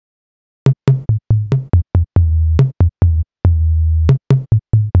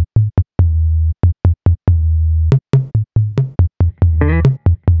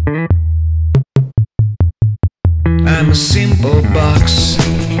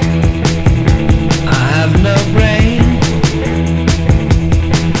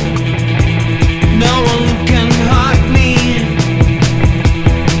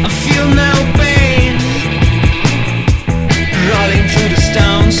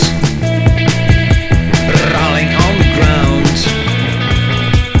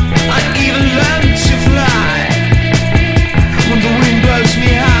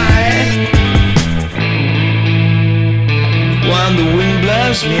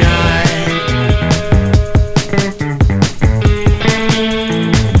high.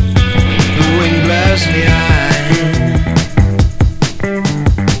 The wind blows me high.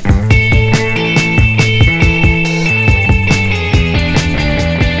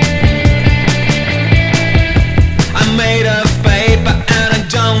 I'm made of paper and I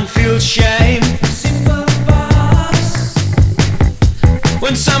don't feel shame. Simple boss.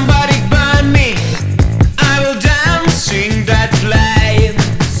 When somebody burn me, I will dance, sing that flame.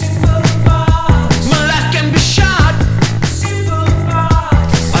 Simple boss. My life can be short. Simple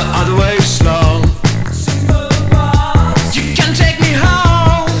boss. Or otherwise long. Simple boss. You can take me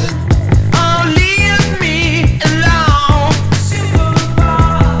home or leave me alone. Simple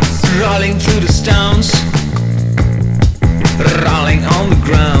boss. Rolling through the stones, rolling on the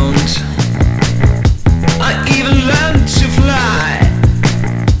ground. I even learned to fly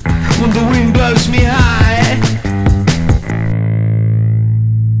when the wind blows me high.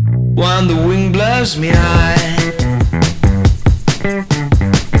 When the wind blows me high.